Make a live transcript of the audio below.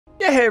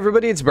Yeah, hey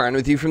everybody, it's Brian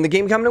with you from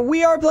TheGameCommon, and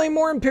we are playing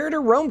more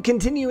Imperator Rome,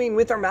 continuing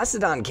with our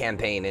Macedon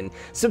campaign. And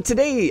so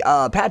today,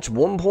 patch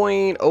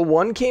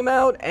 1.01 came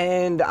out,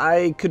 and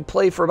I could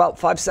play for about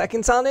 5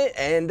 seconds on it,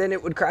 and then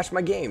it would crash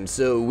my game.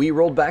 So we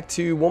rolled back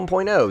to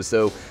 1.0,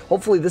 so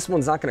hopefully this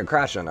one's not going to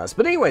crash on us.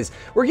 But anyways,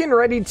 we're getting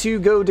ready to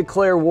go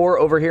declare war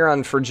over here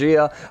on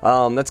Phrygia.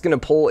 That's going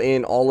to pull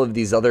in all of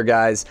these other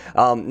guys.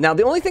 Now,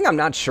 the only thing I'm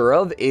not sure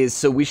of is,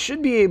 so we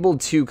should be able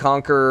to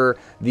conquer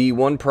the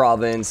one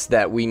province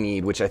that we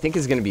need, which I think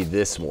is going to be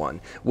this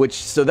one,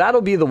 so that'll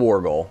be the war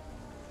goal.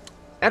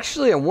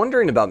 Actually, I'm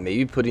wondering about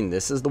maybe putting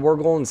this as the war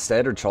goal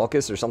instead, or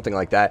Chalkis or something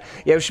like that.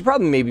 Yeah, we should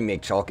probably maybe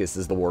make Chalkis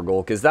as the war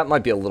goal, because that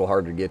might be a little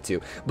harder to get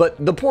to.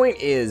 But the point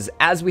is,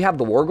 as we have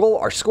the war goal,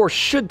 our score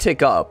should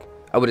tick up.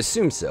 I would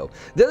assume so.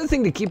 The other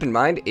thing to keep in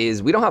mind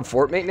is we don't have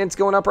fort maintenance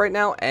going up right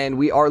now, and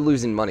we are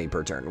losing money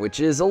per turn, which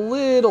is a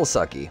little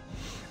sucky.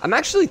 I'm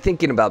actually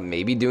thinking about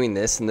maybe doing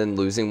this and then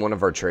losing one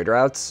of our trade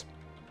routes.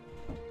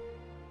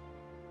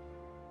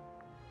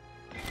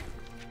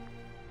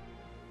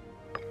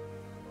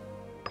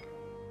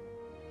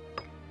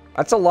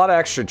 That's a lot of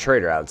extra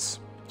trade routes.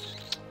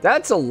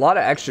 That's a lot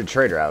of extra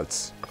trade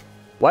routes.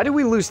 Why did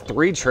we lose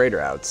 3 trade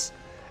routes?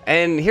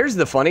 And here's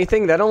the funny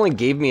thing, that only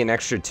gave me an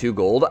extra 2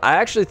 gold. I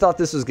actually thought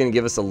this was going to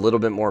give us a little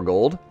bit more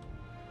gold.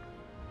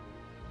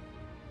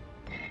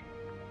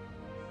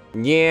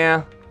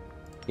 Yeah,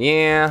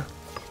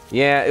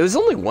 it was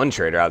only 1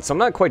 trade route, so I'm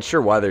not quite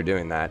sure why they're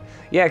doing that.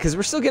 Yeah, because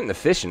we're still getting the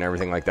fish and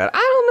everything like that.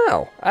 I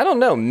don't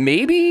know.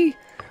 Maybe,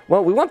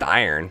 well, we want the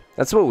iron.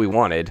 That's what we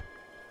wanted.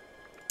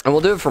 And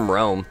we'll do it from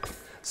Rome,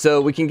 so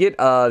we can get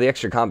the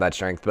extra combat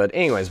strength. But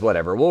anyways,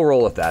 whatever. We'll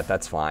roll with that.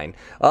 That's fine.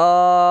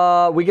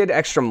 We get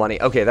extra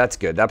money. Okay, that's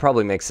good. That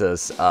probably makes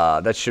us,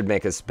 that should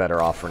make us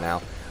better off for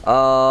now.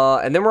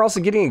 And then we're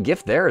also getting a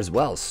gift there as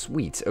well.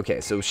 Sweet.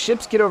 Okay, so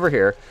ships get over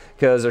here,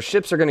 because our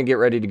ships are going to get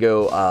ready to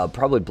go,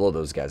 probably blow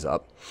those guys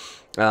up.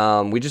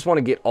 We just want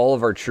to get all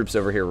of our troops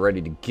over here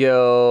ready to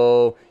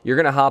go. You're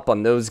going to hop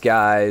on those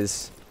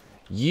guys.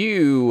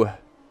 We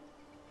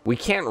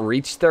can't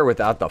reach there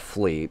without the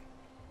fleet.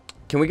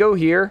 Can we go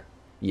here?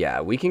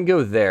 Yeah, we can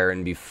go there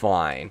and be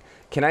fine.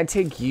 Can I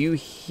take you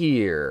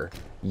here?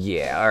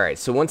 Yeah, alright.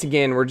 So once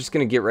again, we're just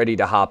going to get ready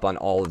to hop on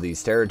all of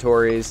these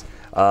territories.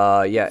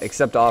 Yeah,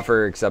 accept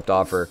offer, accept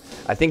offer.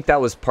 I think that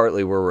was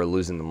partly where we're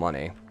losing the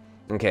money.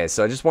 Okay,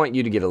 so I just want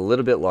you to get a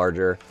little bit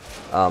larger.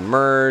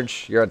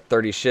 Merge. You're at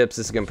 30 ships.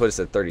 This is going to put us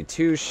at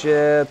 32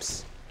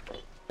 ships.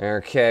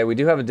 Okay, we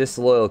do have a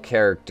disloyal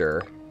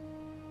character.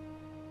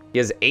 He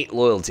has 8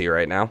 loyalty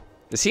right now.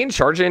 Is he in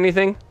charge of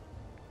anything?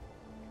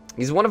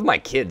 He's one of my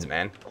kids,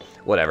 man.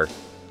 Whatever.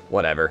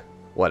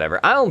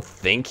 I don't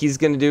think he's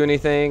going to do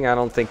anything. I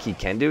don't think he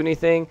can do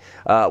anything.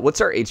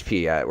 What's our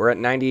HP at? We're at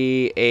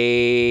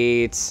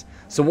 98.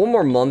 So one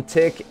more month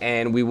tick,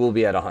 and we will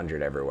be at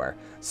 100 everywhere.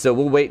 So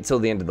we'll wait until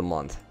the end of the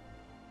month.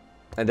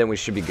 And then we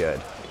should be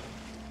good.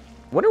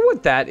 Wonder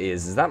what that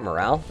is. Is that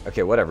morale?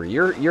 Okay, whatever.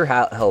 You're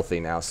healthy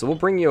now, so we'll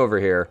bring you over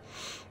here.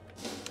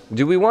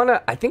 Do we want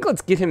to... I think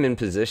let's get him in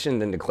position,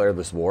 then declare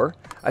this war,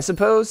 I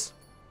suppose.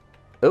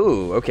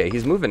 Oh, okay,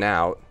 he's moving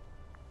out.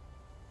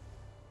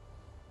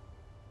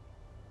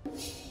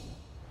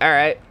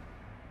 Alright.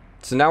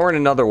 So now we're in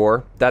another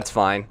war. That's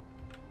fine.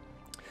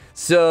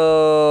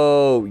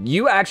 So,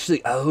 you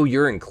actually... Oh,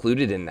 you're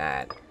included in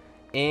that.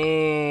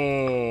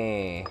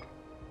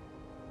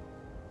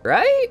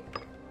 Right?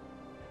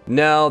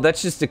 No,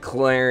 that's just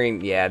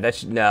declaring... Yeah,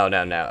 that's... No.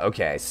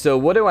 Okay, so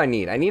what do I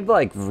need? I need,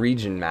 like,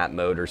 region map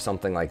mode or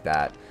something like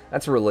that.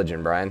 That's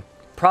religion, Brian.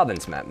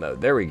 Province map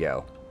mode. There we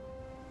go.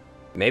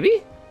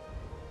 Maybe?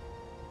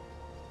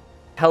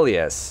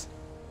 Helios.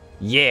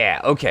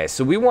 Yeah, okay,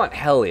 so we want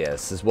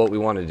Helios is what we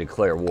want to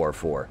declare war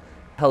for.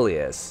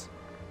 Helios.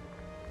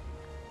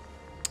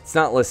 It's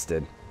not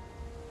listed.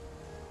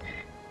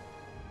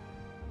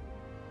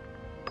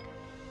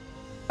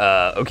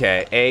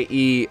 Okay,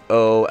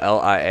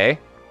 A-E-O-L-I-A.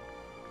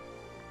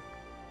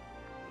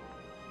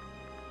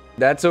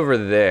 That's over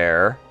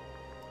there.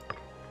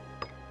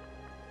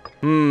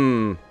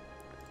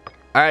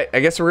 Alright, I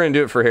guess we're going to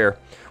do it for here.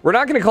 We're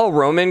not going to call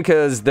Roman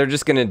because they're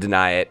just going to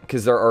deny it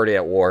because they're already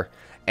at war.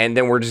 And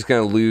then we're just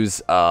going to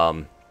lose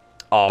our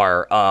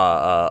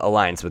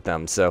alliance with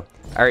them. So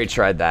I already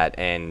tried that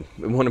in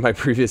one of my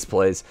previous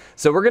plays.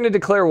 So we're going to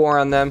declare war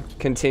on them.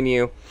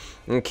 Continue.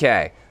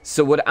 Okay.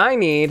 So what I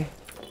need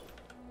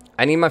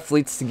my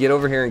fleets to get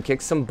over here and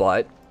kick some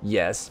butt.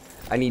 Yes.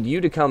 I need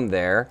you to come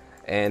there.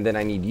 And then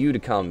I need you to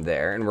come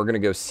there. And we're going to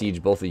go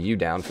siege both of you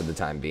down for the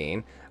time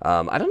being.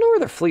 I don't know where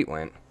their fleet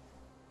went.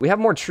 We have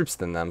more troops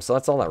than them, so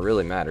that's all that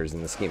really matters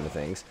in the scheme of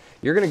things.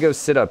 You're going to go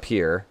sit up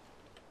here.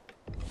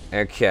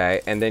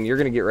 Okay, and then you're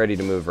going to get ready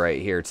to move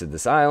right here to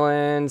this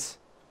island.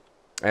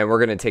 And we're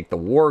going to take the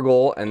war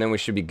goal, and then we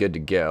should be good to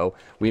go.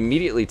 We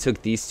immediately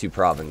took these 2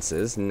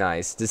 provinces.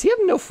 Nice. Does he have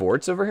no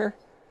forts over here?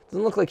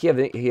 Doesn't look like he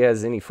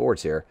has any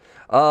forts here.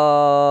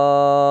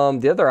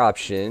 The other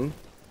option...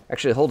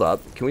 Actually, hold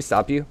up. Can we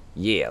stop you?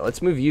 Yeah,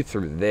 let's move you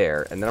through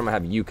there, and then I'm going to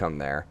have you come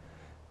there.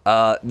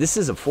 This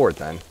is a fort,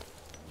 then.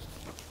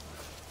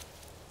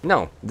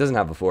 No, it doesn't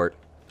have a fort.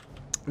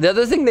 The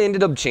other thing they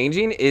ended up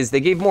changing is they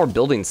gave more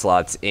building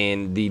slots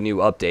in the new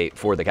update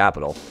for the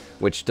capital,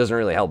 which doesn't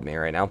really help me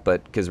right now,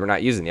 but because we're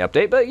not using the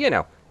update, but you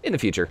know, in the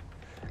future.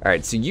 All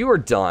right, so you are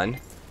done.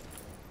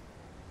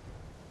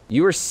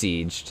 You are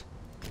sieged.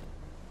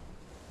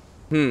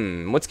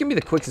 What's gonna be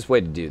the quickest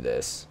way to do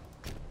this?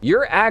 You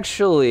are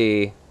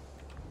actually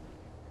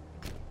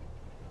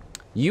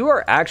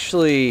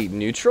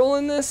neutral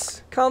in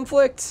this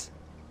conflict?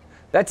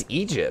 That's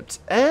Egypt.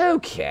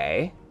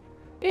 Okay.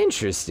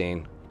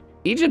 Interesting.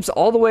 Egypt's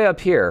all the way up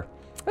here.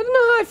 I don't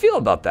know how I feel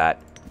about that.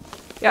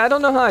 Yeah, I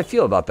don't know how I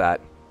feel about that.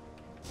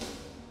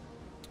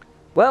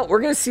 Well,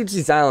 we're going to siege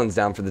these islands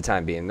down for the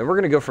time being. Then we're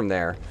going to go from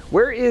there.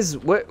 Where are you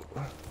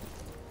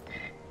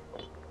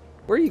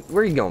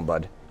going,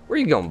 bud? Where are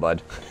you going,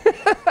 bud?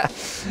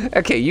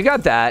 Okay, you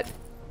got that.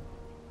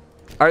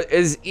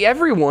 Is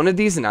every one of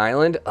these an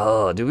island?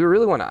 Oh, do we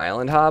really want to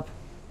island hop?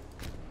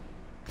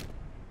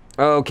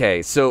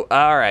 Okay, so,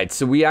 alright,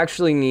 so we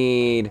actually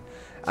need...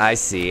 I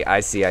see.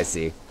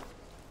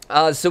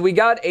 So we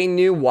got a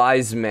new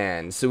wise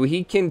man, so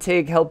he can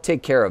help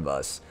take care of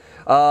us.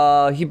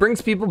 He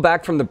brings people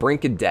back from the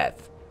brink of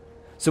death.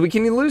 So we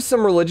can lose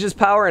some religious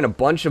power and a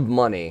bunch of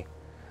money,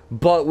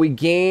 but we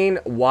gain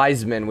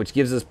wise men, which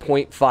gives us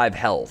 0.5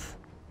 health.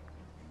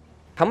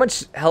 How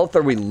much health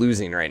are we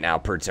losing right now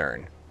per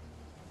turn?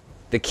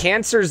 The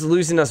cancer's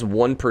losing us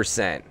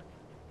 1%.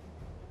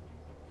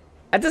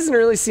 That doesn't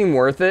really seem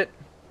worth it.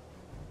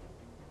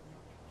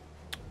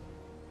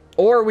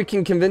 Or we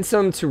can convince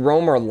them to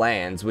roam our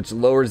lands, which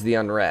lowers the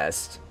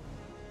unrest.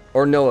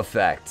 Or no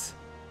effect.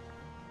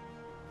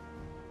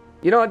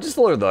 You know what? Just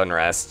lower the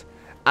unrest.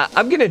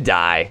 I'm gonna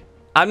die.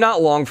 I'm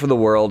not long for the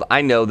world.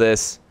 I know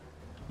this.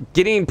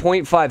 Getting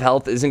 0.5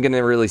 health isn't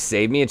gonna really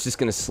save me. It's just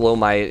gonna slow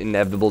my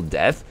inevitable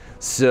death.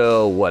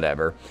 So,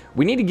 whatever.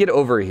 We need to get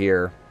over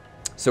here.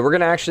 So we're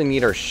gonna actually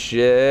need our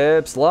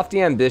ships.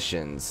 Lofty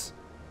ambitions.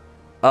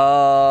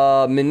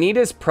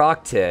 Menidas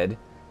Procted.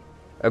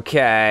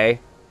 Okay.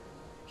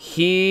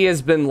 He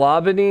has been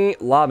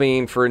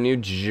lobbying for a new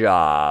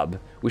job.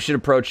 We should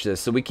approach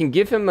this. So we can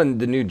give him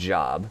the new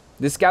job.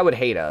 This guy would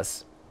hate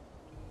us.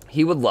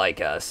 He would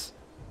like us.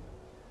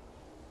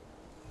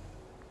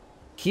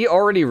 He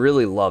already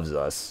really loves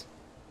us.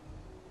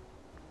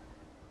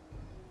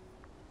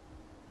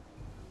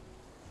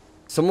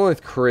 Someone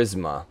with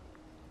charisma.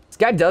 This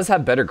guy does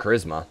have better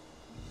charisma.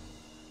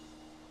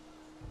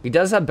 He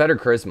does have better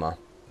charisma.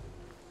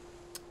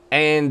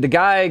 And the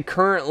guy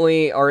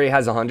currently already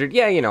has 100.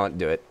 Yeah, you know what?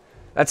 Do it.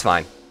 That's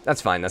fine. That's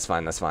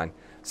fine.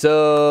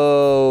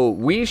 So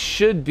we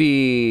should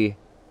be...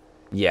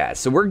 Yeah,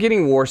 so we're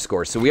getting war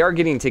score. So we are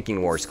getting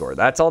ticking war score.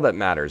 That's all that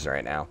matters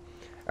right now.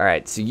 All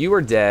right, so you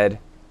are dead.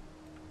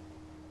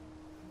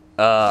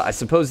 I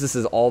suppose this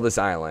is all this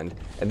island.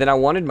 And then I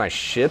wanted my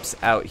ships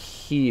out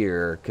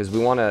here because we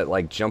want to,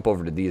 like, jump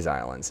over to these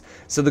islands.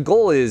 So the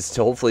goal is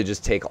to hopefully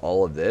just take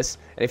all of this.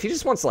 And if he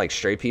just wants to, like,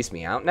 straight piece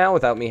me out now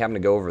without me having to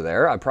go over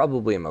there, I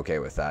probably am okay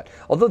with that.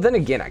 Although, then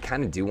again, I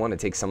kind of do want to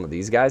take some of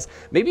these guys.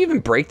 Maybe even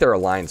break their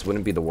alliance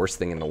wouldn't be the worst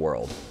thing in the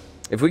world.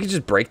 If we could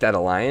just break that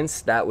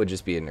alliance, that would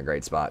just be in a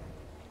great spot.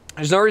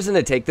 There's no reason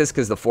to take this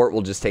because the fort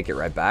will just take it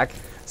right back.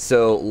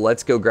 So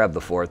let's go grab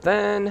the fort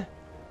then.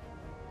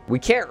 We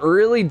can't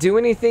really do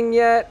anything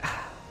yet.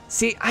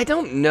 See, I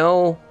don't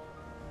know.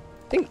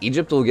 I think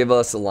Egypt will give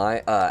us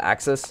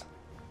access.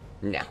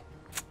 No,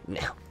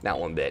 not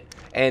one bit.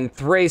 And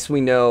Thrace,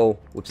 we know,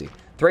 whoopsie,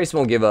 Thrace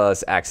won't give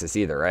us access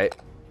either, right?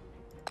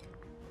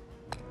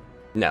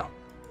 No.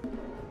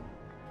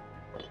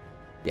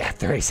 Yeah,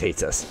 Thrace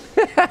hates us.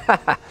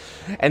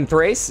 And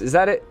Thrace, is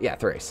that it? Yeah,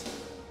 Thrace.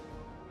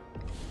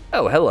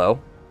 Oh,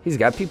 hello. He's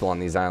got people on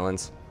these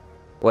islands.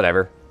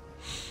 Whatever.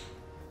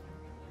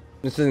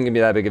 This isn't going to be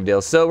that big of a deal.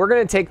 So we're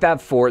going to take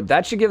that fort.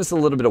 That should give us a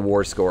little bit of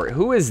war score.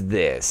 Who is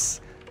this?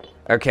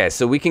 Okay,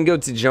 so we can go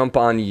to jump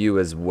on you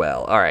as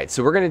well. All right,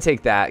 so we're going to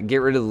take that.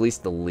 Get rid of at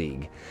least the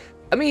league.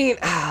 I mean,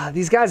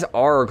 these guys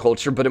are our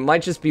culture, but it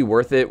might just be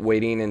worth it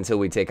waiting until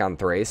we take on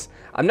Thrace.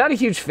 I'm not a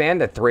huge fan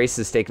that Thrace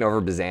has taken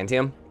over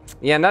Byzantium.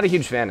 Yeah, not a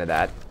huge fan of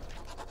that.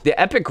 The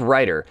Epic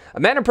Writer. A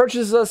man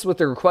approaches us with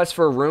a request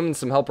for a room and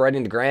some help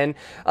writing the grand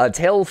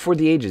tale for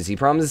the ages. He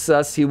promises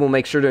us he will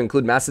make sure to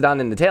include Macedon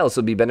in the tale, so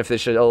it'll be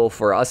beneficial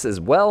for us as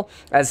well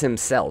as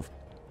himself.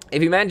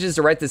 If he manages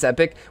to write this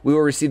epic, we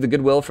will receive the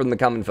goodwill from the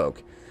common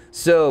folk.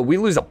 So we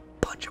lose a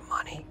bunch of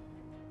money.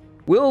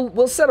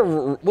 We'll set a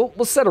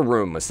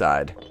room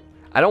aside.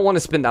 I don't want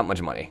to spend that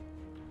much money.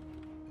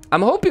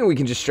 I'm hoping we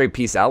can just straight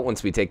peace out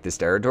once we take this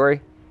territory.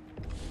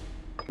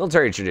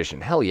 Military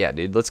tradition. Hell yeah,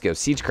 dude. Let's go.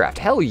 Siegecraft.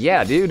 Hell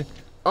yeah, dude.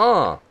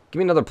 Give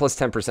me another plus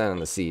 10% on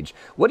the siege.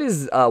 What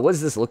is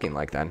this looking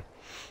like then?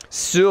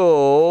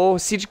 So,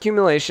 siege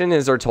accumulation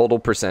is our total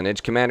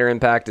percentage. Commander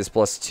impact is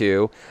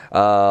 +2.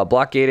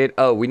 Blockaded.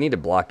 Oh, we need to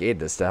blockade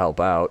this to help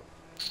out.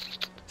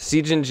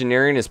 Siege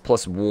engineering is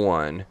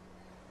 +1.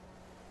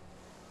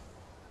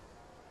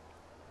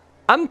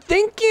 I'm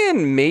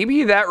thinking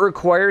maybe that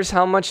requires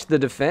how much the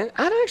defense...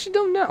 I actually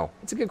don't know.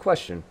 It's a good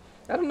question.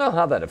 I don't know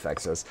how that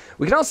affects us.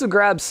 We can also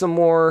grab some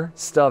more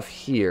stuff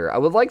here. I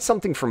would like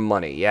something for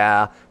money.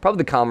 Yeah, probably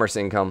the commerce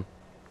income.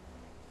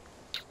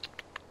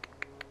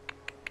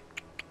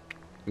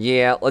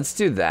 Yeah, let's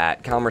do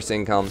that. Commerce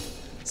income.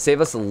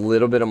 Save us a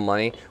little bit of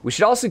money. We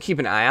should also keep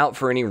an eye out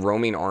for any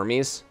roaming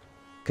armies,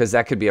 because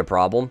that could be a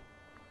problem.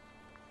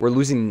 We're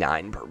losing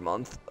 9 per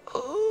month.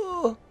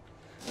 Oh.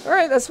 All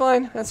right, that's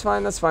fine. That's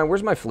fine. That's fine.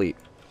 Where's my fleet?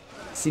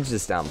 Siege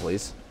this down,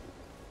 please.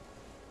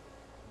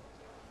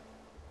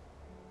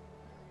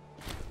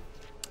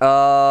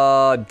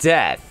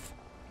 Death.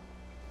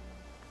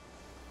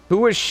 Who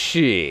was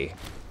she?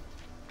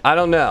 I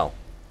don't know.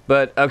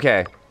 But,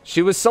 okay.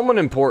 She was someone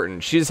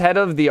important. She's head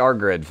of the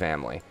Argrid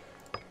family.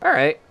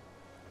 Alright.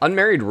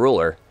 Unmarried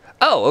ruler.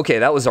 Oh, okay,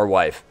 that was our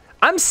wife.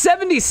 I'm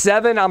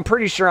 77. I'm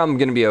pretty sure I'm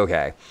gonna be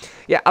okay.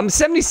 Yeah, I'm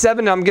 77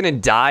 and I'm gonna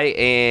die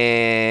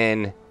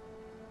in...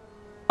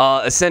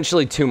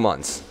 essentially 2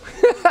 months.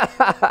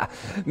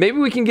 Maybe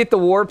we can get the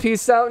war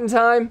piece out in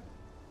time?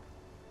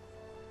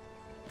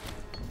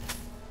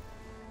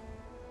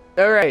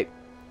 Alright.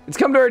 It's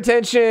come to our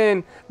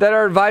attention that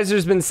our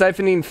advisor's been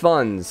siphoning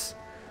funds.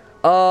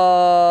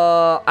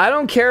 I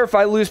don't care if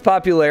I lose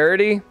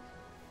popularity.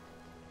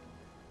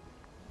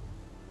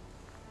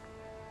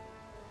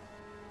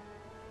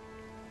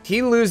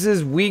 He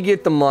loses, we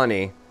get the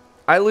money.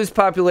 I lose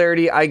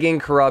popularity, I gain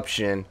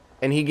corruption,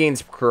 and he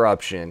gains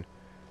corruption.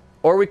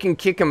 Or we can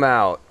kick him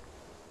out.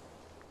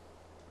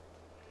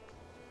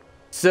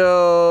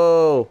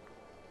 So,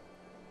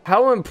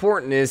 how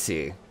important is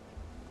he?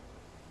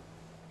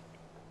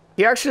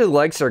 He actually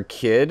likes our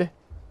kid.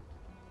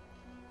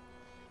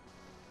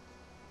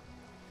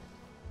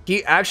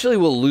 He actually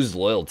will lose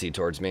loyalty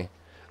towards me.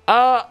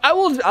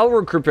 I'll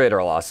recuperate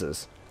our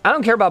losses. I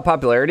don't care about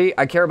popularity.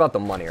 I care about the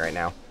money right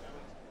now.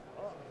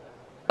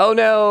 Oh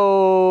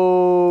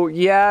no.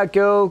 Yeah,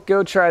 go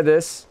try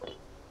this.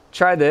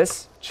 Try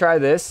this. Try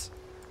this.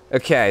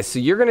 Okay, so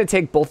you're going to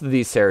take both of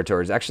these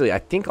territories. Actually, I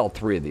think all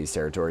 3 of these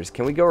territories.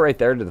 Can we go right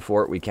there to the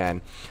fort? We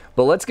can.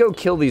 But let's go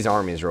kill these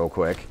armies real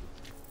quick.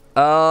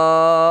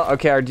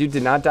 Okay, our dude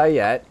did not die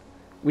yet.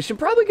 We should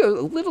probably go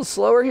a little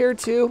slower here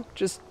too.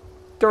 Just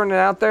throwing it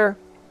out there.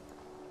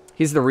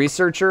 He's the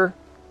researcher.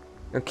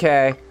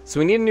 Okay, so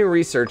we need a new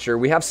researcher.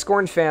 We have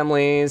scorned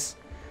families.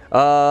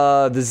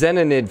 The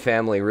Zenonid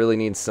family really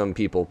needs some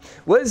people.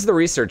 What is the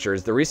researcher?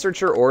 Is the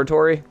researcher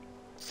oratory?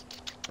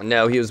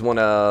 No, he was one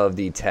of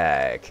the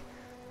tech.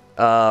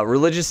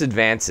 Religious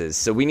advances.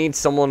 So we need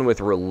someone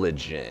with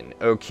religion.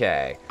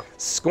 Okay.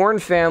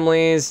 Scorned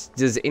families.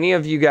 Does any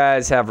of you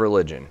guys have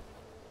religion?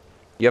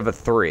 You have a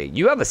 3.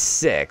 You have a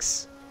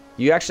 6.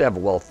 You actually have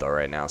wealth though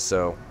right now,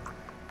 so...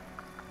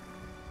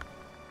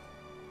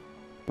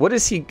 What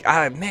is he...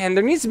 man,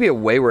 there needs to be a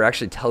way where it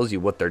actually tells you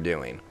what they're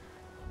doing.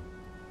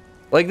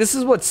 Like, this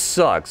is what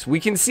sucks. We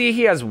can see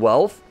he has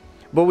wealth,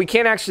 but we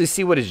can't actually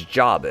see what his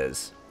job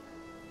is.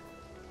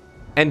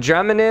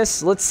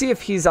 Andromenus, let's see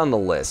if he's on the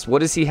list. What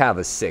does he have?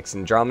 A 6.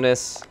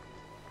 Andromenus.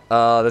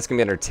 That's going to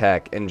be under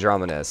tech.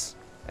 Andromenus.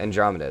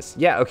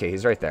 Yeah, okay,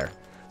 he's right there.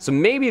 So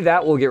maybe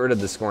that will get rid of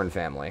the Scorn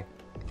family.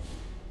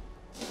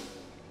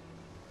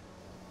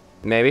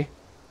 Maybe.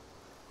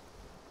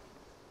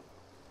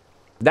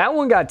 That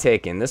one got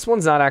taken. This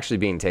one's not actually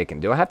being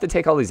taken. Do I have to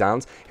take all these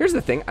islands? Here's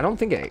the thing. I don't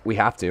think we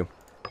have to.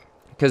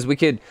 Because we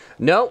could...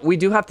 No, we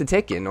do have to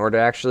take it in order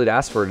to actually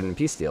ask for it in a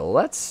peace deal.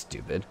 Well, that's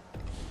stupid.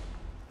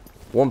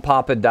 One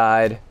papa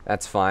died.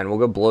 That's fine. We'll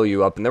go blow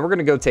you up. And then we're going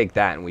to go take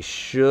that. And we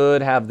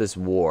should have this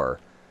war.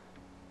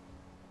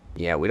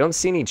 Yeah, we don't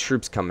see any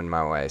troops coming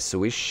my way. So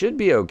we should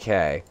be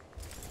okay.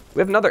 We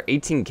have another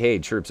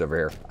 18k troops over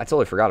here. I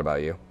totally forgot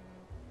about you.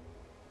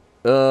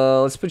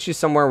 Let's put you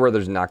somewhere where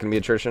there's not going to be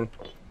attrition.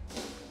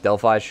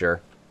 Delphi,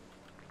 sure.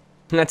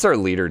 That's our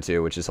leader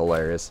too, which is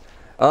hilarious.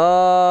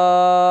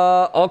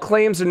 All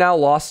claims are now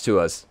lost to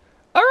us.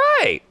 All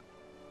right.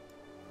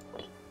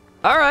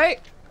 All right.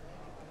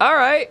 All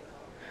right.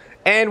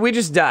 And we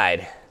just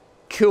died.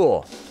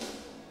 Cool.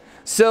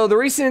 So the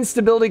recent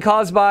instability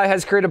caused by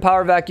has created a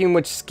power vacuum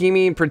which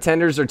scheming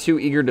pretenders are too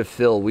eager to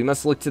fill. We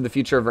must look to the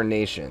future of our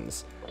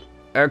nations.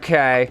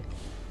 Okay.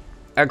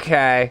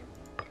 Okay.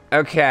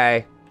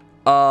 Okay.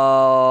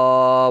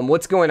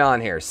 What's going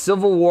on here?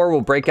 Civil war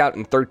will break out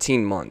in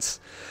 13 months.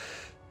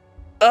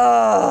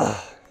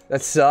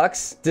 That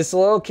sucks.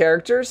 Disloyal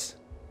characters.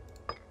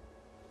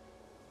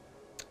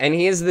 And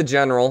he is the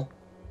general.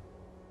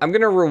 I'm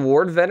gonna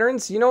reward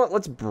veterans. You know what?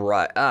 Let's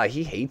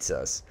he hates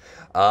us.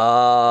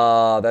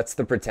 That's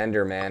the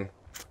pretender, man.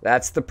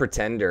 That's the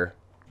pretender.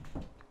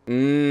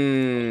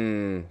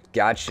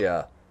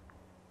 Gotcha.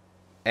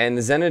 And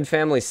the Zenid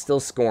family's still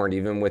scorned,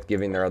 even with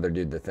giving their other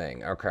dude the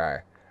thing. Okay.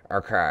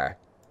 Okay.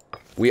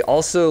 We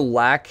also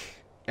lack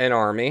an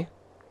army.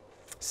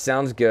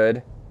 Sounds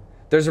good.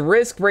 There's a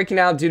risk breaking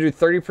out due to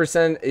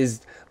 30%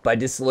 is by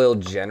disloyal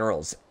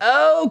generals.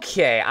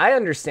 Okay, I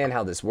understand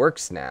how this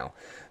works now.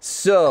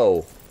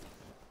 So,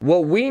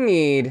 what we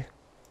need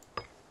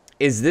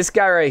is this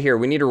guy right here.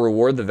 We need to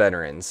reward the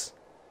veterans.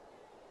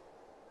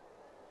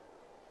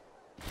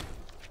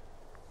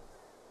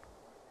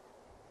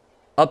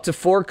 Up to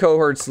 4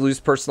 cohorts lose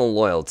personal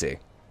loyalty.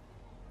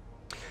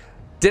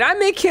 Did I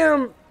make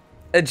him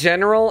a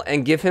general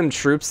and give him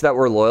troops that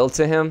were loyal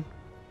to him?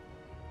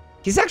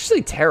 He's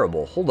actually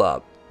terrible. Hold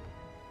up.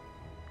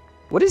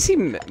 What is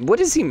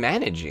he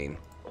managing?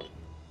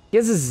 He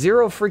has a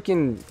 0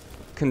 freaking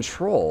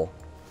control.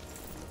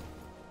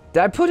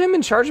 Did I put him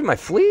in charge of my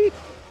fleet?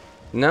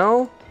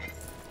 No.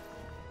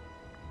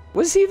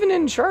 What is he even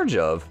in charge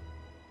of?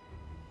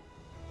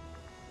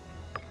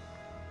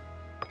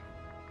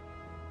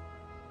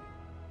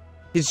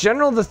 He's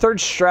General of the 3rd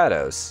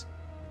Stratos.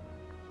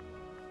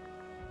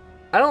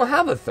 I don't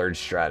have a 3rd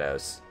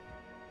Stratos.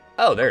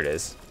 Oh, there it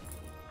is.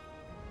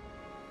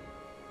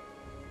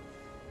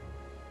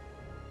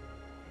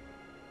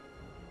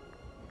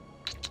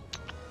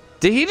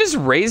 Did he just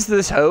raise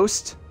this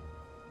host?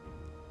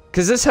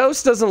 Because this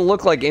host doesn't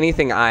look like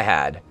anything I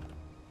had.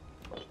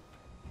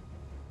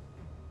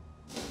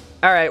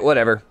 Alright,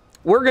 whatever.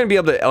 We're going to be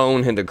able to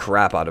own the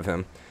crap out of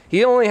him.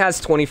 He only has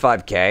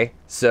 25k,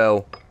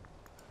 so...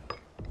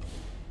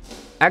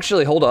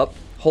 Actually, hold up.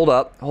 Hold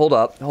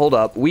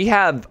up. We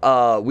have,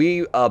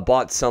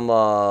 bought some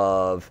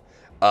of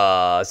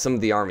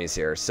the armies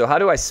here. So how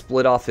do I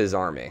split off his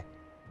army?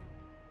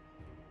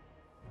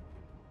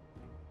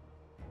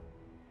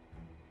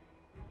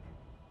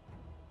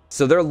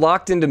 So they're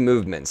locked into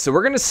movement. So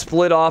we're going to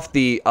split off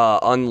the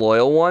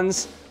unloyal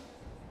ones.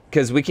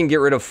 Because we can get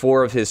rid of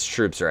 4 of his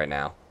troops right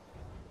now.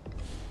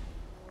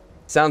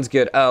 Sounds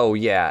good. Oh,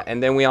 yeah.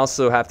 And then we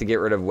also have to get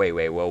rid of... Wait.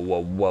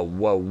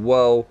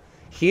 Whoa.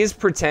 He is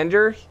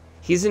Pretender.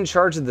 He's in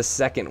charge of the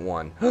 2nd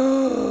one.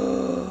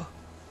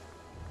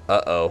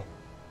 Uh-oh.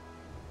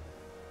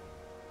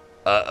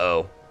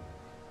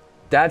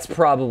 That's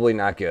probably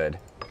not good.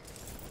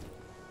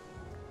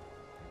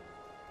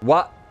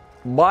 What?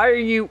 Why are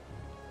you...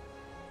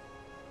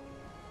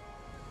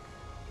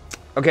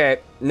 Okay,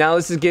 now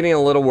this is getting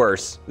a little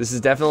worse. This is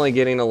definitely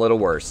getting a little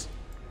worse.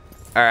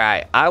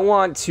 Alright, I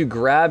want to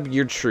grab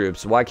your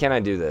troops. Why can't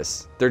I do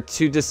this? They're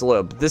too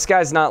disloyal. But this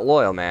guy's not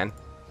loyal, man.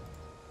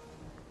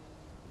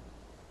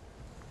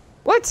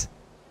 What?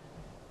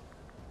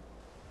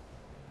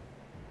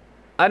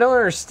 I don't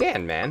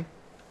understand, man.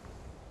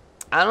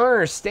 I don't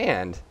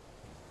understand.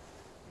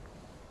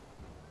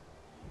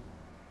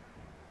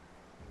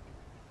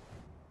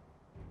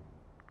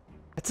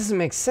 That doesn't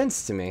make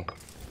sense to me.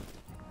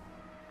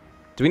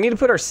 Do we need to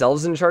put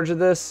ourselves in charge of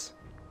this?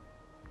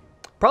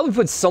 Probably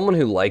put someone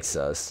who likes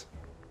us.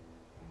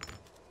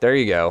 There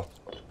you go.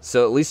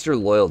 So at least you're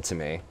loyal to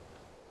me.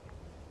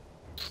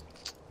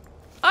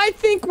 I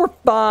think we're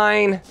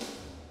fine.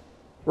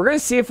 We're gonna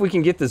see if we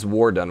can get this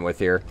war done with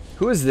here.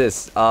 Who is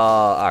this?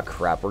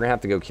 Crap. We're gonna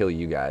have to go kill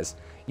you guys.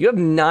 You have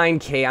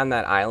 9k on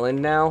that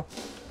island now.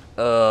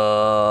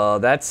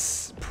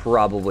 That's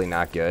probably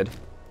not good.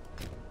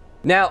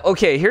 Now,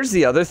 okay, here's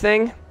the other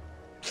thing.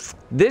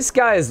 This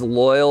guy is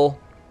loyal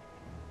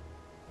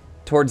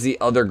towards the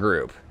other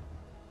group.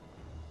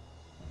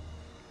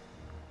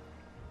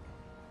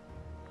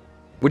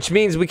 Which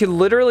means we could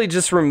literally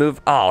just remove...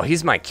 Oh,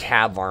 he's my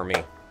cav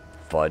army.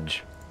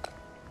 Fudge.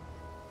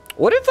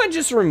 What if I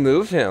just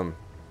remove him?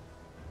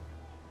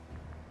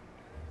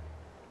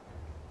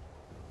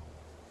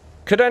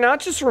 Could I not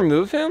just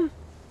remove him?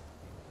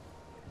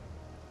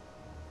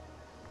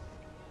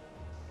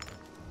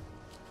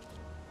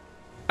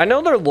 I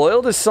know they're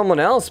loyal to someone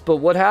else, but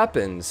what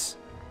happens?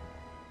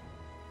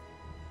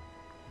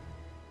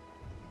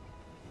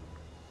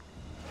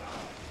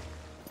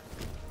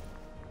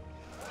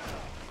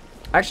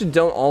 I actually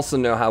don't also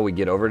know how we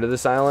get over to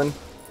this island.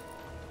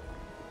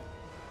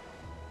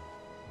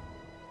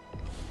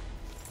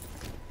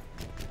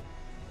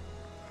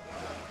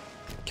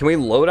 Can we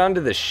load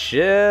onto the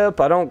ship?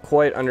 I don't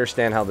quite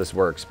understand how this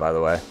works, by the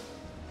way.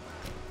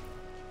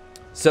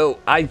 So,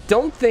 I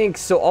don't think...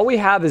 So, all we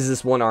have is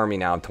this one army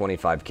now,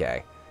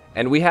 25k.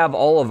 And we have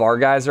all of our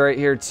guys right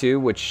here, too,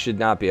 which should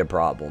not be a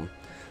problem.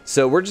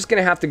 So, we're just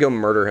going to have to go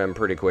murder him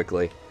pretty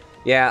quickly.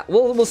 Yeah,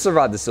 we'll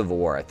survive the Civil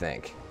War, I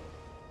think.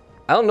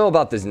 I don't know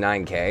about this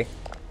 9k.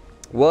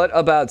 What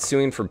about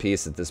suing for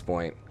peace at this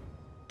point?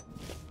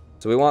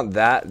 So, we want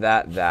that.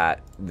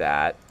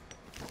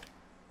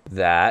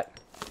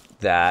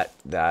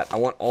 I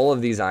want all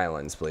of these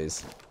islands,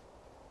 please.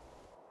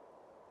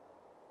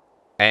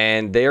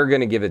 And they are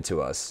going to give it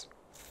to us.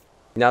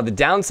 Now, the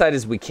downside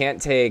is we can't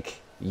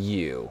take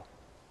you.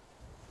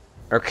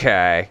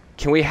 Okay.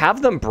 Can we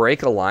have them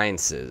break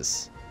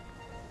alliances?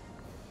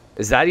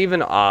 Is that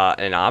even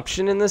an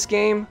option in this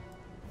game?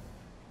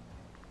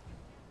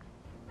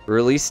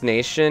 Release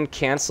nation,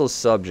 cancel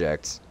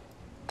subject.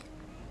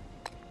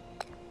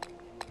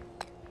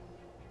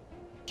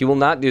 He will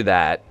not do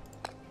that.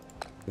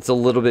 It's a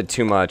little bit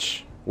too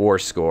much war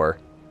score.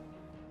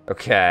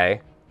 Okay.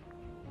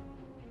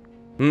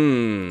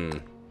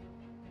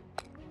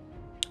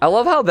 I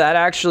love how that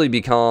actually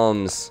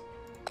becomes...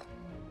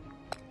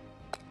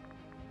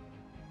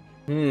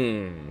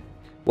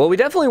 Well, we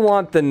definitely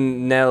want the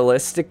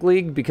Nihilistic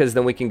League, because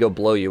then we can go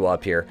blow you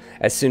up here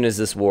as soon as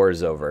this war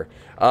is over.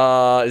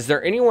 Is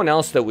there anyone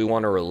else that we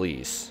want to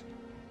release?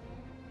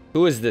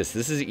 Who is this?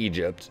 This is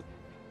Egypt.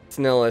 It's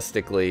an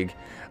Nihilistic League.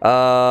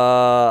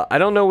 I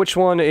don't know which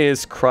one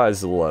is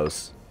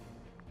Chrysalos.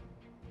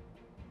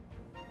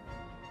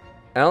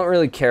 I don't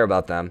really care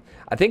about them.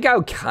 I think I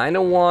would kind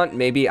of want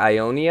maybe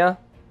Ionia.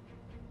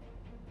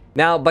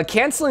 Now, by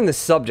canceling the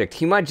subject,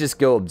 he might just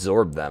go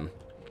absorb them.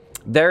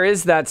 There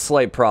is that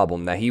slight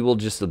problem that he will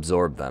just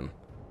absorb them.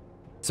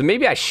 So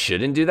maybe I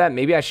shouldn't do that.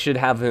 Maybe I should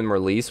have him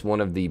release one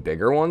of the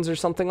bigger ones or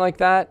something like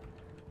that.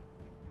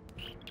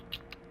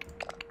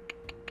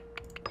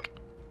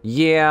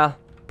 Yeah,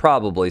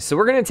 probably. So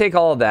we're going to take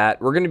all of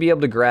that. We're going to be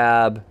able to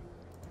grab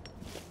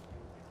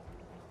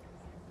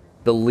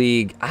the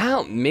league.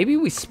 Maybe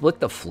we split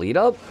the fleet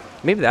up?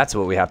 Maybe that's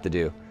what we have to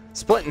do.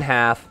 Split in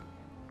half.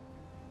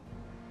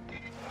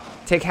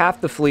 Take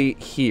half the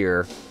fleet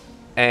here.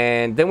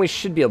 And then we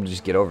should be able to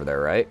just get over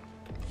there, right?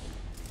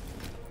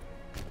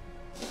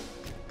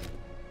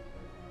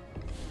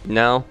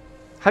 No.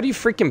 How do you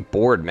freaking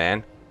board,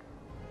 man?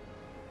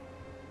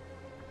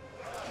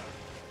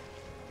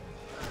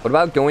 What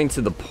about going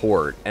to the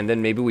port and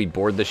then maybe we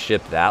board the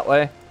ship that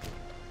way?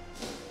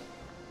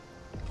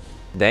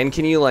 Then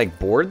can you like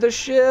board the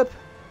ship?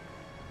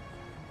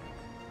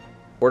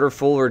 Order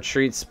full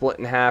retreat, split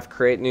in half,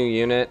 create new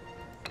unit.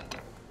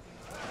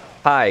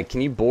 Hi,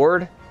 can you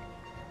board?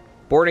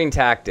 Boarding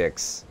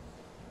tactics.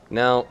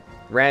 No.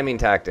 Ramming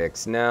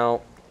tactics.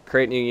 No.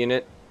 Create new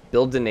unit.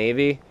 Build the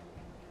navy.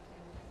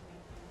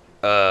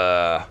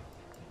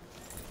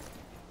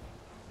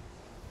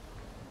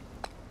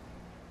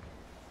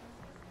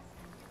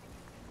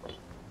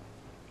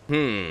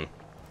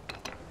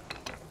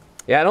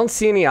 Yeah, I don't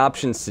see any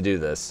options to do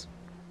this.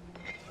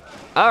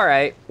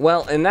 Alright,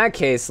 well, in that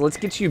case, let's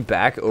get you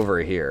back over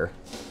here.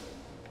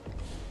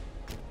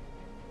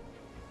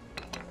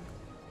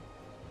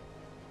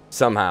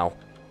 Somehow.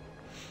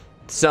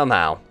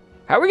 How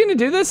are we gonna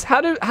do this?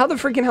 How the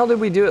freaking hell did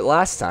we do it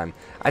last time?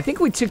 I think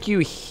we took you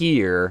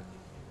here.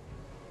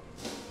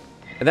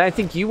 And then I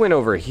think you went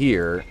over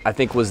here, I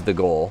think was the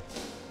goal.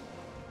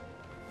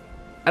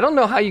 I don't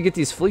know how you get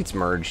these fleets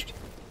merged.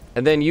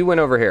 And then you went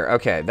over here.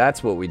 Okay,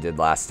 that's what we did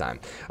last time.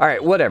 All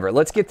right, whatever.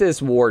 Let's get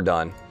this war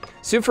done.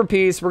 Sue for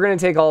peace. We're going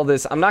to take all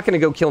this. I'm not going to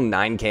go kill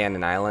 9K on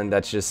an island.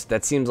 That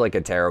seems like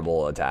a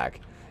terrible attack.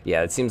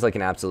 Yeah, it seems like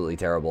an absolutely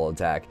terrible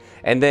attack.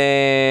 And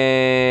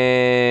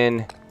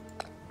then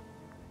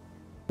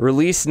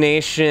release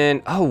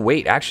nation. Oh,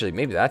 wait, actually,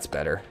 maybe that's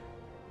better.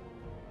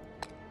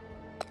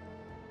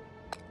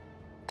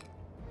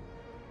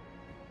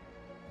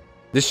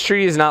 This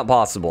treaty is not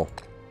possible.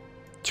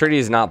 Treaty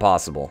is not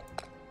possible.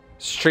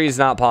 This tree is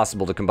not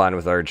possible to combine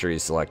with other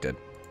trees selected.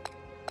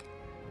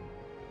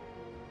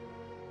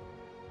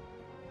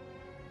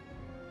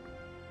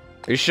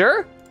 Are you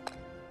sure?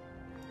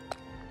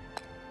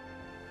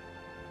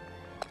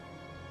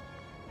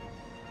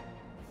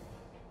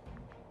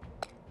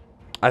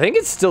 I think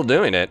it's still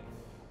doing it.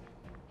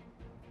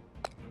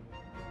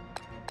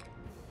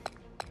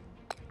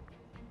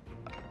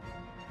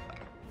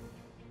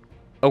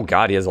 Oh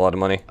god, he has a lot of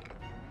money.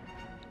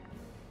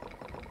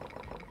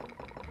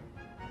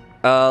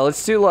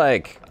 Let's do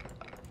like...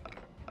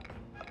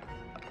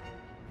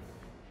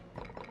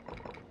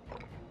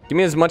 Give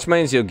me as much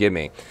money as you'll give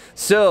me.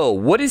 So,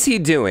 what is he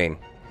doing?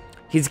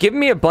 He's giving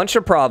me a bunch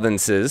of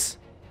provinces.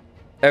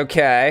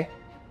 Okay.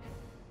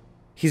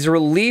 He's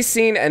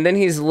releasing and then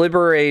he's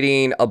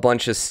liberating a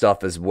bunch of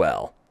stuff as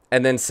well.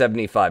 And then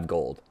 75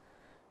 gold.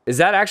 Is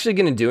that actually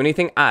going to do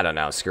anything? I don't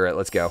know. Screw it.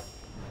 Let's go.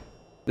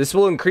 This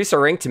will increase our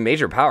rank to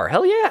major power.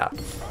 Hell yeah.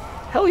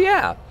 Hell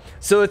yeah.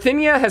 So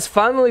Athenia has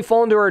finally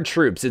fallen to our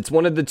troops. It's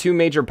one of the 2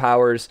 major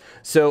powers.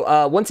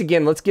 So once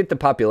again, let's get the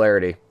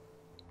popularity.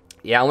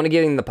 Yeah, I want to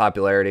get in the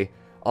popularity.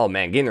 Oh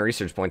man, getting the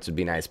research points would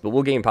be nice, but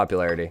we'll gain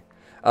popularity.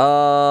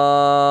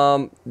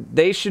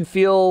 They should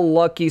feel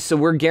lucky. So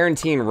we're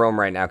guaranteeing Rome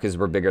right now because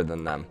we're bigger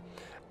than them.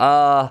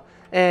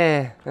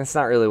 That's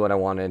not really what I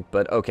wanted,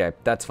 but okay,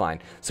 that's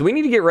fine. So we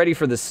need to get ready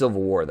for the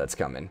civil war that's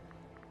coming.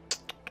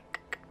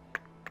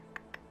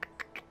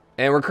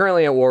 And we're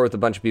currently at war with a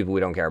bunch of people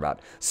we don't care about.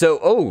 So,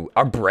 oh,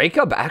 our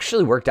breakup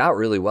actually worked out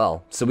really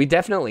well. So we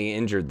definitely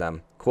injured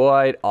them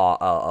quite a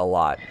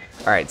lot.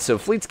 All right, so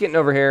fleet's getting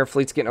over here.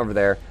 Fleet's getting over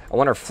there. I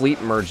want our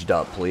fleet merged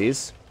up,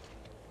 please.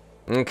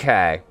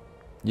 Okay.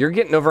 You're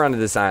getting over onto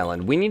this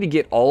island. We need to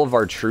get all of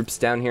our troops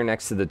down here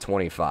next to the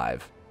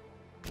 25.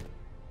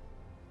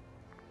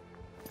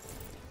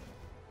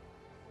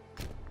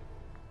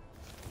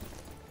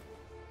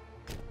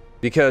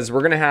 Because we're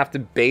going to have to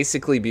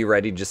basically be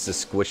ready just to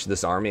squish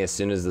this army as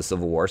soon as the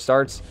Civil War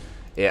starts.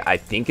 It, I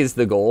think, is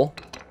the goal.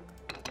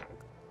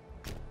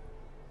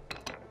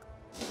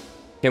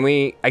 Can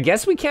we... I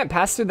guess we can't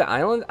pass through the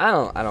island? I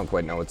don't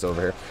quite know what's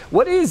over here.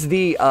 What is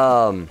the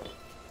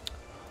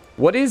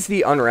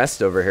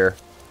unrest over here?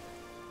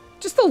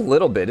 Just a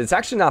little bit. It's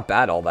actually not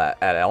bad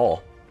at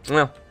all.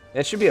 Well,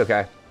 it should be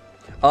okay.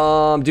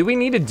 Do we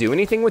need to do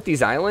anything with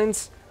these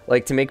islands?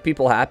 Like, to make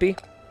people happy?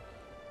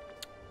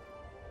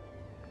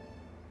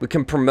 We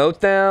can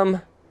promote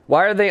them.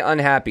 Why are they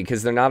unhappy?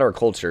 Because they're not our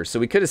culture. So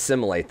we could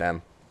assimilate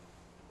them.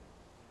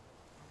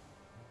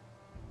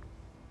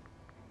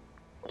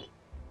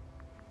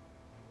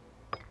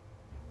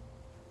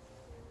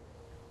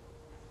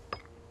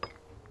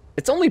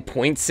 It's only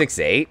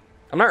 0.68.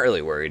 I'm not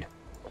really worried.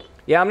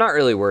 Yeah, I'm not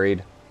really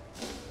worried.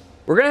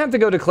 We're going to have to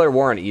go declare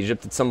war on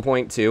Egypt at some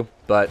point, too.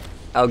 But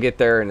I'll get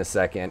there in a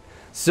second.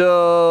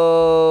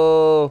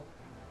 So...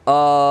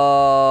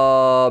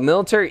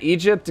 military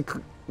Egypt...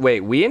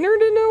 Wait, we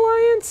entered an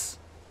alliance?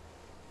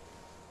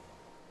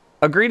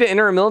 Agree to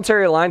enter a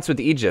military alliance with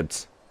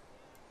Egypt.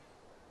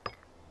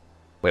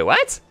 Wait,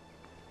 what?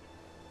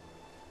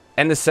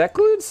 And the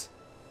Secludes?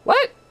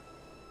 What?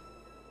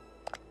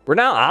 We're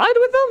now allied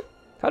with them?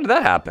 How did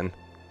that happen?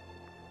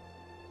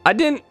 I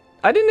didn't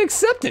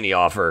accept any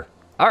offer.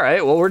 All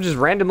right, well, we're just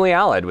randomly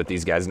allied with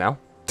these guys now.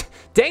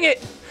 Dang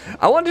it!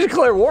 I wanted to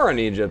declare war on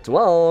Egypt.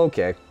 Well,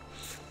 okay.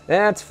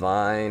 That's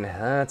fine.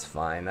 That's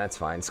fine. That's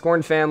fine.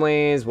 Scorned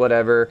families,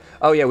 whatever.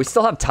 Oh, yeah, we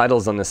still have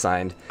titles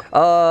unassigned.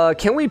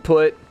 Can we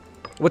put...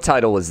 What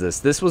title was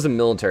this? This was a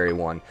military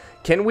one.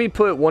 Can we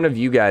put one of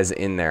you guys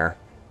in there?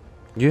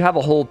 You have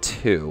a whole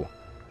 2.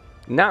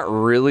 Not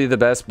really the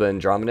best, but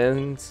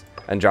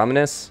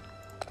Andromedas.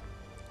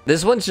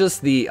 This one's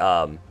just the,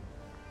 I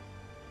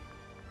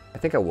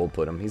think I will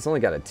put him. He's only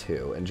got a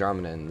 2.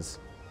 Andromedans.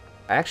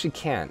 I actually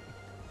can't.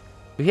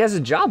 But he has a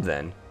job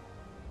then.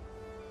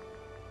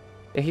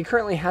 Yeah, he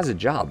currently has a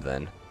job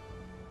then.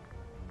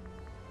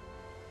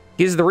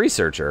 He's the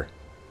researcher.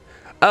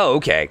 Oh,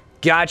 okay.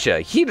 Gotcha.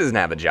 He doesn't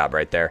have a job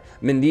right there.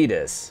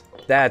 Menditas.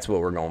 That's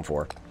what we're going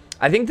for.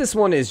 I think this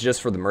one is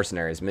just for the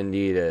mercenaries.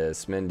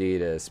 Menditas,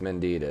 Menditas,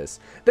 Menditas.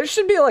 There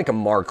should be like a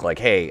mark like,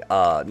 hey,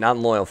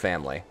 non-loyal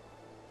family.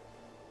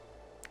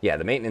 Yeah,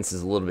 the maintenance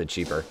is a little bit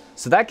cheaper.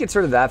 So that gets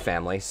rid of that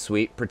family.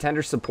 Sweet.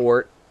 Pretender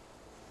support.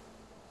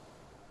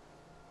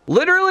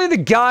 Literally the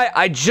guy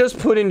I just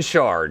put in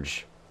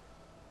charge.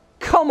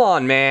 Come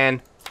on,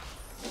 man.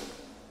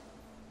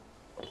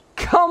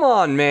 Come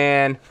on,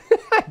 man.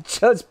 I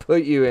just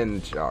put you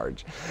in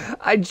charge.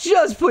 I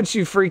just put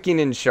you freaking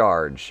in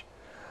charge.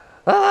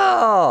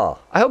 Oh,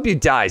 I hope you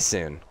die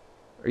soon.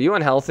 Are you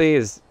unhealthy?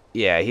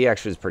 Yeah, he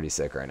actually is pretty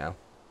sick right now.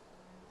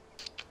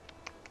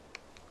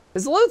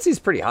 His loyalty's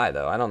pretty high,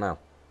 though. I don't know.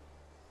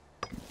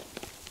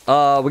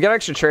 We got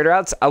extra trader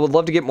outs. I would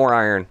love to get more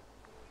iron.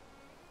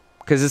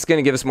 Because it's going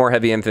to give us more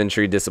heavy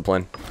infantry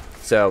discipline.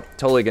 So,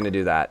 totally going to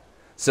do that.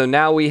 So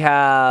now we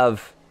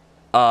have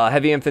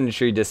heavy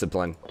infantry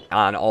discipline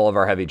on all of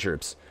our heavy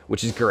troops,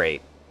 which is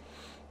great.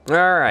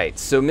 Alright,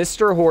 so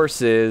Mr.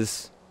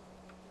 Horses...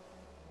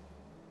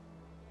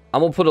 I'm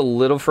going to put a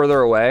little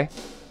further away.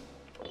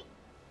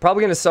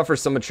 Probably going to suffer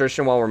some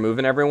attrition while we're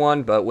moving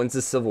everyone, but when's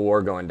the Civil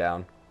War going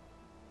down?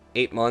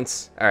 8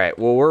 months? Alright,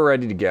 well, we're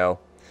ready to go.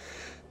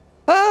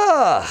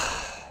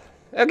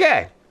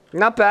 Okay.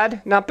 Not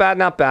bad, not bad,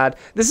 not bad.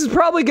 This is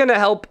probably going to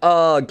help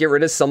get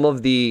rid of some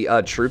of the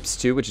troops,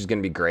 too, which is going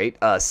to be great.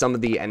 Some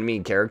of the enemy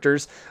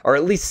characters, or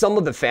at least some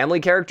of the family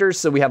characters,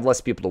 so we have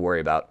less people to worry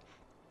about.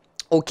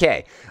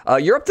 Okay,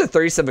 you're up to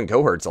 37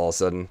 cohorts all of a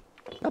sudden.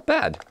 Not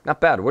bad, not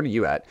bad. What are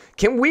you at?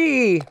 Can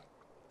we...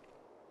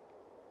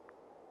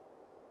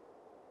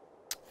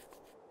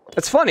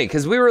 It's funny,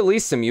 because we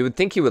released him. You would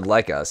think he would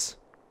like us.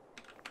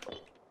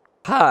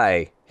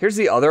 Hi. Here's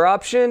the other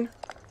option.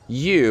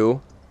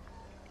 You...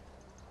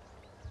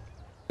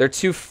 They're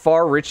too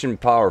far rich and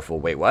powerful.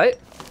 Wait, what?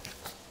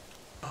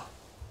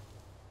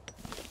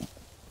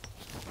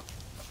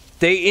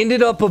 They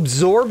ended up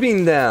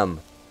absorbing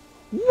them.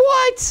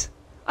 What?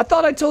 I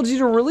thought I told you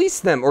to release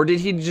them. Or did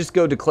he just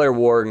go declare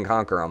war and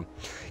conquer them?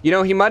 You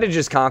know, he might have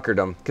just conquered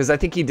them. Because I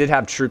think he did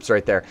have troops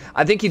right there.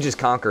 I think he just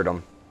conquered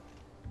them.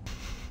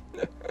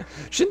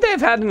 Shouldn't they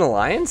have had an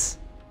alliance?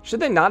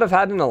 Should they not have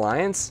had an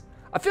alliance?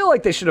 I feel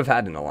like they should have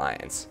had an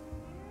alliance.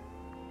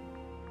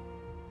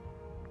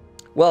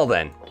 Well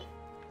then.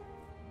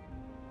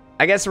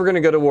 I guess we're going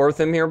to go to war with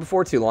him here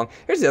before too long.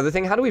 Here's the other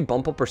thing. How do we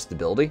bump up our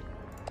stability?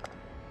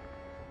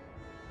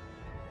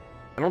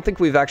 I don't think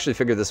we've actually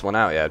figured this one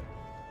out yet.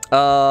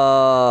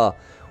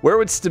 Where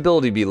would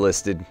stability be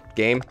listed,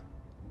 game?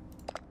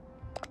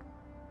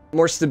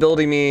 More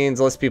stability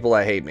means less people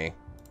that hate me.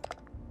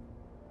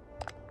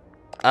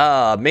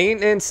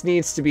 Maintenance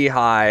needs to be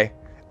high.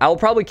 I'll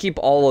probably keep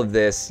all of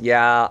this.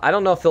 Yeah, I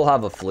don't know if he'll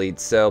have a fleet,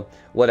 so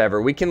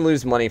whatever. We can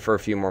lose money for a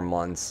few more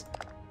months.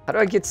 How do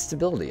I get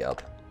stability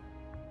up?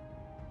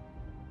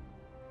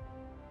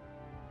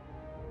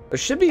 There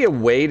should be a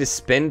way to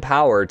spend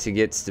power to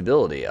get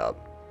stability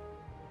up.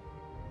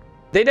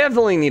 They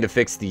definitely need to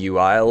fix the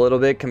UI a little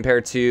bit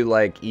compared to,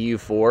 like,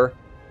 EU4.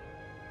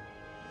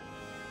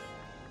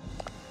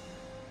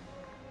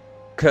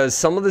 Because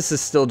some of this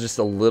is still just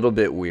a little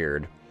bit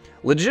weird.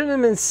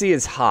 Legitimacy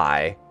is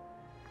high.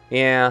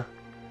 Yeah.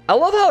 I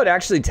love how it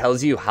actually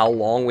tells you how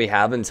long we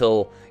have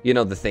until, you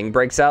know, the thing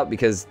breaks out.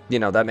 Because, you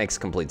know, that makes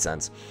complete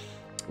sense.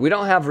 We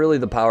don't have really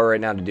the power right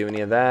now to do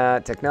any of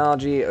that.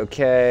 Technology,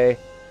 okay.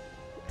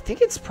 I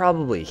think it's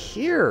probably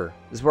here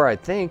is where I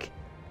think.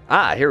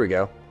 Ah, here we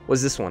go.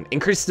 What's this one?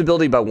 Increase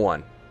stability by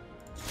 1.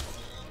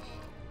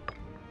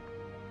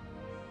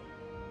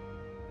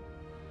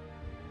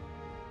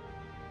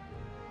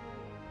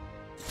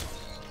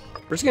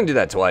 We're just going to do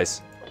that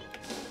twice.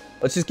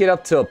 Let's just get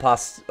up to a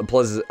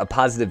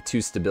positive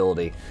 2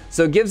 stability.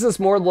 So it gives us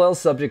more loyal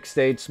subject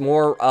states,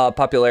 more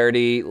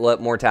popularity,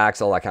 more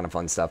tax, all that kind of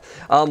fun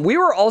stuff. We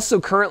were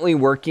also currently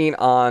working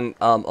on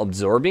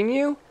absorbing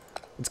you.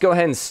 Let's go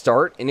ahead and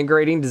start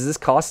integrating. Does this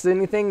cost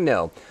anything?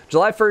 No.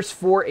 July 1st,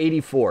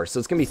 484. So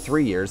it's going to be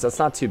 3 years. That's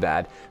not too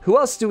bad. Who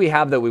else do we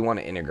have that we want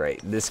to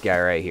integrate? This guy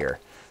right here.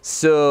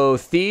 So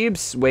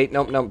Thebes. Wait,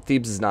 nope.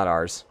 Thebes is not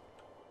ours.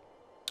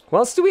 What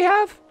else do we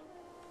have?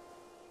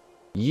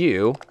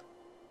 You.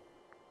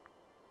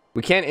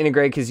 We can't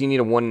integrate because you need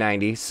a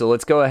 190. So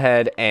let's go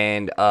ahead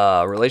and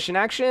relation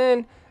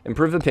action,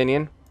 improve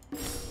opinion.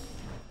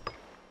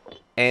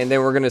 And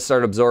then we're going to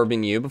start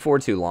absorbing you before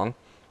too long.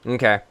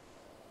 Okay.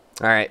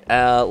 All right.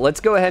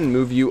 Let's go ahead and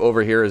move you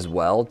over here as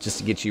well, just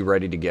to get you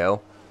ready to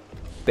go.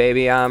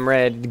 Baby, I'm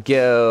ready to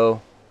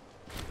go.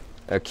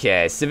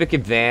 Okay. Civic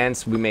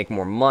advance. We make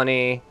more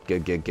money.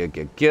 Good.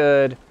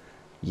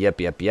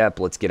 Yep.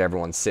 Let's get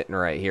everyone sitting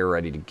right here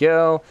ready to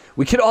go.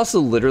 We could also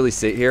literally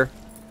sit here.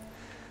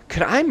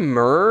 Could I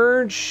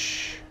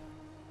merge?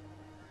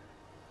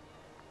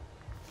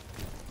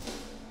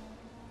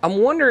 I'm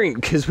wondering,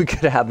 because we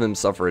could have him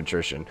suffer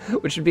attrition,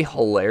 which would be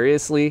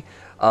hilariously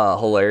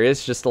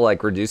hilarious just to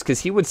like reduce, because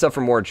he would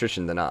suffer more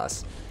attrition than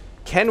us.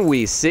 Can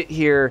we sit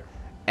here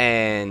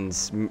and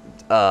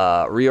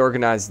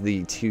reorganize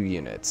the 2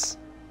 units?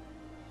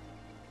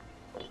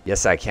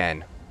 Yes, I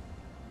can.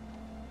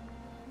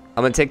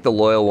 I'm going to take the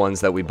loyal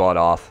ones that we bought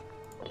off.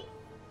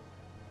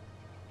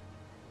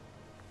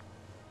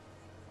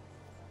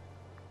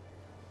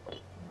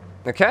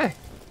 Okay.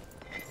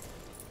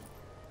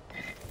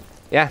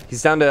 Yeah,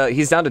 he's down to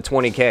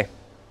 20k.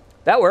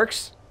 That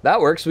works.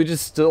 We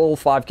just stole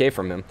 5k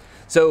from him.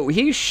 So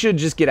he should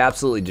just get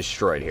absolutely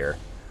destroyed here.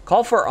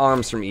 Call for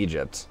arms from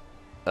Egypt.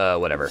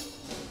 Whatever.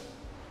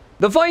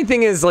 The funny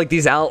thing is, like,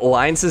 these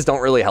alliances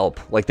don't really help.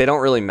 Like, they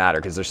don't really matter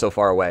because they're so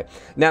far away.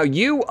 Now,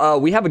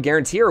 we have a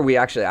guarantee, or are we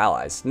actually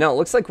allies? No, it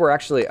looks like we're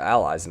actually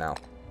allies now.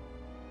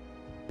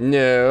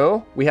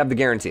 No, we have the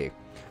guarantee.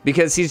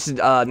 Because he's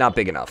not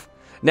big enough.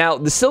 Now,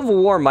 the Civil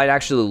War might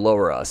actually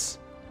lower us.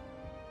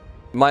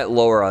 Might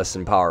lower us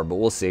in power, but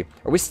we'll see.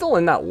 Are we still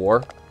in that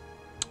war?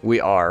 We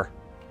are.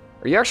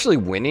 Are you actually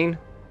winning?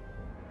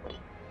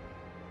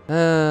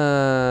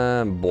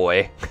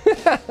 Boy.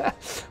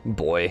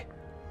 Boy.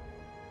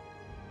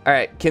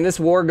 Alright, can this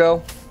war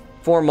go?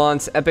 4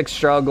 months, epic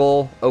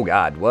struggle. Oh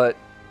god, what?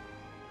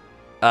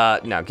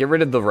 No, get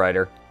rid of the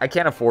writer. I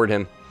can't afford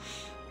him.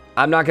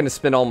 I'm not going to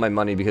spend all my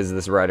money because of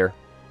this writer.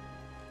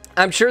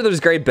 I'm sure there's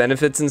great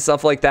benefits and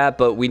stuff like that,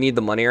 but we need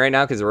the money right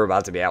now because we're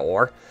about to be at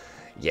war.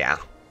 Yeah,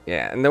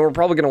 and then we're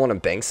probably going to want to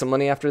bank some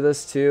money after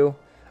this too.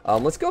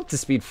 Let's go up to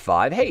speed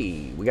 5.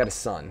 Hey, we got a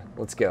son.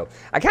 Let's go.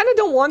 I kind of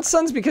don't want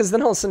sons because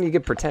then all of a sudden you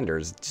get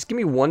pretenders. Just give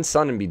me 1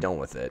 son and be done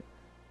with it.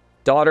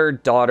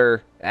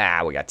 Daughter.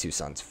 Ah, we got 2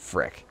 sons.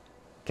 Frick.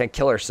 Can't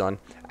kill our son.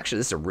 Actually,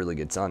 this is a really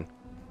good son.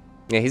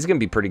 Yeah, he's going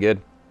to be pretty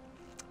good.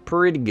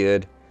 Pretty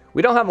good.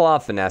 We don't have a lot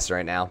of finesse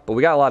right now, but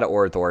we got a lot of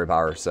oratory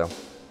power, so...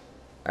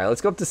 Alright,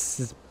 let's go up to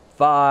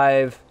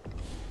 5.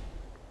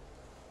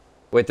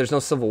 Wait, there's no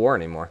Civil War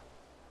anymore.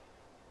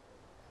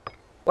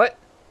 What?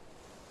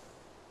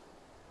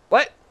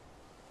 What?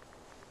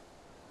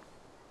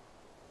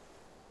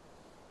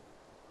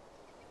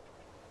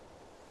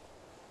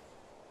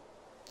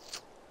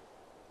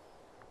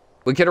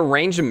 We could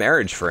arrange a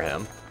marriage for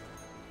him.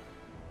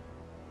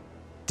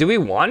 Do we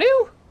want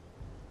to?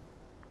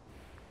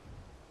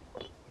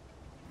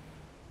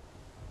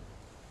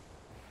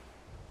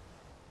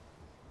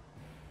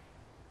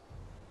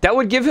 That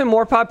would give him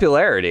more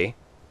popularity.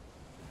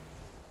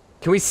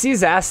 Can we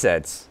seize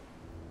assets?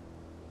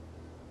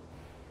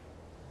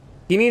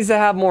 He needs to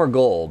have more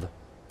gold.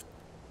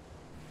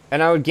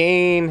 And I would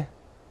gain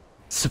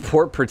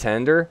support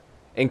pretender,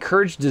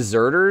 encourage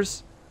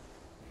deserters,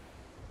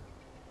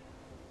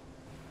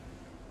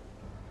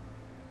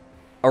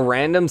 a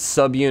random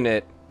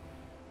subunit,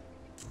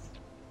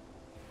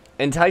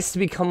 entice to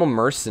become a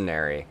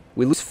mercenary.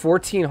 We lose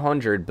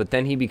 1,400, but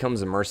then he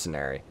becomes a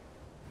mercenary.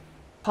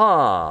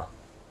 Huh.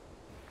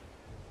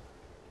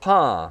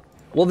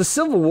 Well, the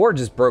Civil War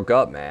just broke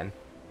up, man.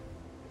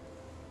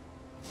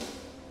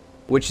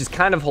 Which is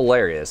kind of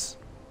hilarious.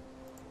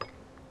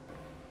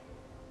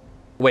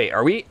 Wait,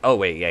 are we? Oh,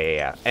 wait,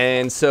 yeah.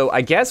 And so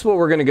I guess what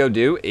we're going to go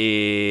do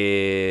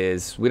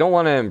is... We don't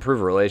want to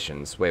improve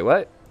relations. Wait,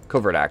 what?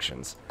 Covert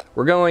actions.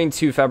 We're going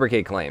to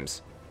fabricate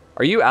claims.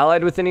 Are you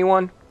allied with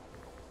anyone?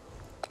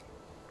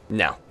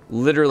 No.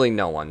 Literally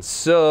no one.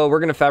 So we're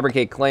going to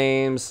fabricate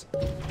claims.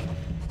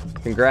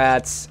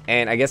 Congrats.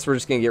 And I guess we're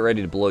just going to get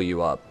ready to blow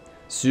you up.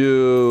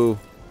 So...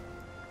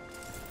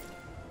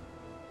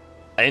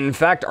 In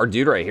fact, our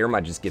dude right here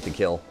might just get the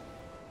kill.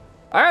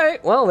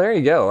 Alright, well, there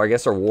you go. I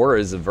guess our war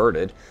is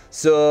averted.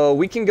 So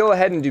we can go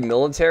ahead and do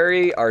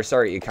military, or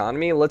sorry,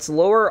 economy. Let's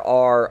lower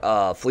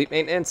our fleet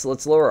maintenance.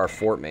 Let's lower our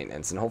fort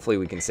maintenance, and hopefully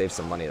we can save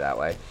some money that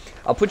way.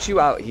 I'll put you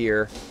out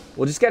here.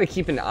 We'll just got to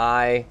keep an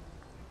eye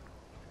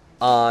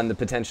on the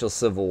potential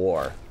Civil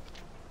War.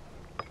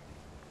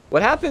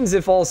 What happens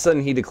if all of a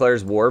sudden he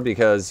declares war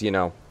because, you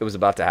know, it was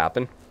about to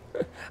happen?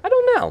 I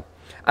don't know.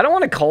 I don't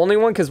want to call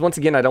anyone because, once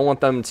again, I don't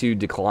want them to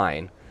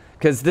decline.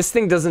 Because this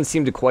thing doesn't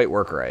seem to quite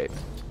work right.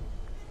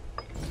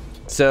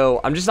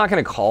 So, I'm just not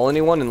going to call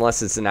anyone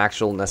unless it's an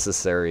actual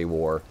necessary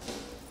war.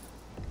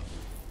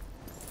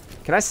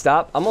 Can I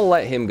stop? I'm going to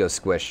let him go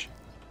squish.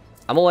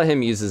 I'm going to let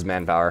him use his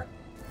manpower.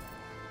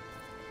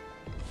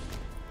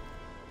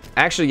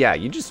 Actually, yeah,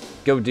 you just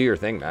go do your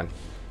thing, man.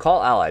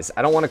 Call allies.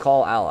 I don't want to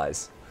call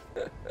allies.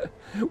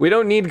 We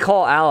don't need to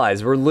call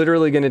allies. We're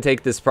literally going to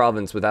take this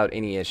province without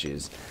any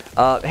issues.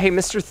 Hey,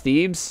 Mr.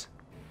 Thebes.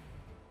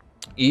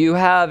 You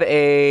have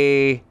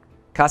a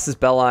Casus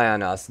Belli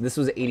on us. This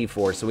was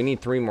 84, so we need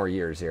 3 more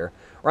years here.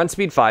 We're on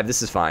speed 5.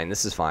 This is fine.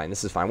 This is fine.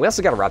 This is fine. We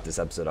also got to wrap this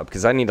episode up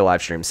because I need to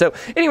live stream. So,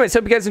 anyways,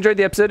 hope you guys enjoyed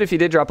the episode. If you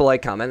did, drop a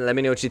like, comment, let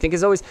me know what you think.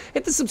 As always,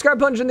 hit the subscribe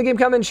button in the game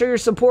comment and show your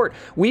support.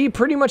 We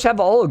pretty much have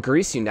all of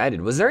Greece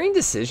united. Was there any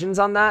decisions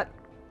on that?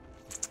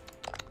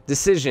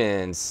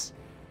 Decisions.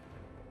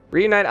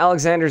 Reunite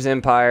Alexander's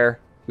empire.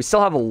 We still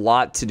have a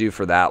lot to do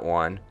for that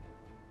one.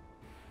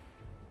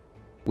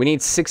 We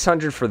need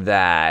 600 for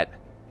that.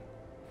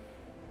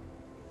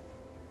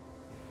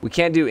 We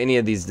can't do any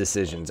of these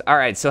decisions. All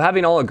right, so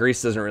having all of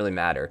Greece doesn't really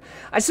matter.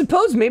 I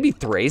suppose maybe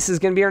Thrace is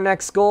going to be our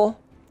next goal.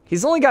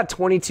 He's only got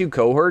 22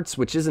 cohorts,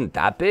 which isn't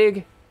that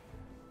big.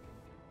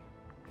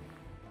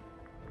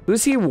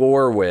 Who's he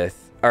war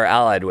with, or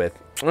allied with?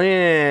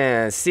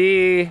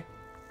 See...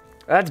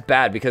 That's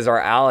bad because our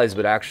allies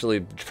would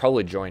actually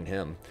probably join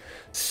him.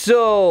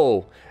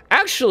 So,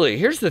 actually,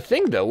 here's the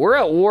thing, though. We're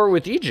at war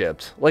with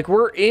Egypt. Like,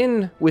 we're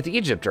in with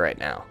Egypt right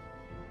now.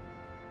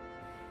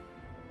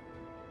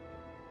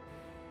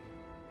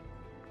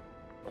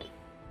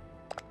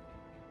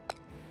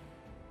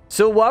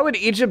 So, why would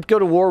Egypt go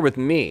to war with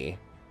me?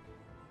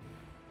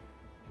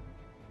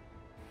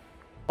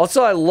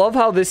 Also, I love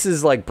how this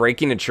is, like,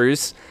 breaking a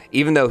truce,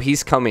 even though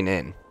he's coming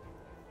in.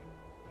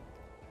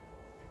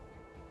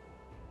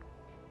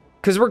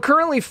 Because we're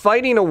currently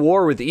fighting a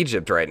war with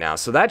Egypt right now,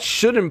 so that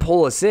shouldn't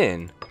pull us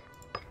in.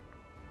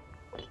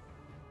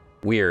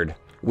 Weird.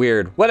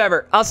 Weird.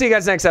 Whatever. I'll see you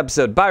guys next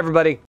episode. Bye,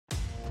 everybody.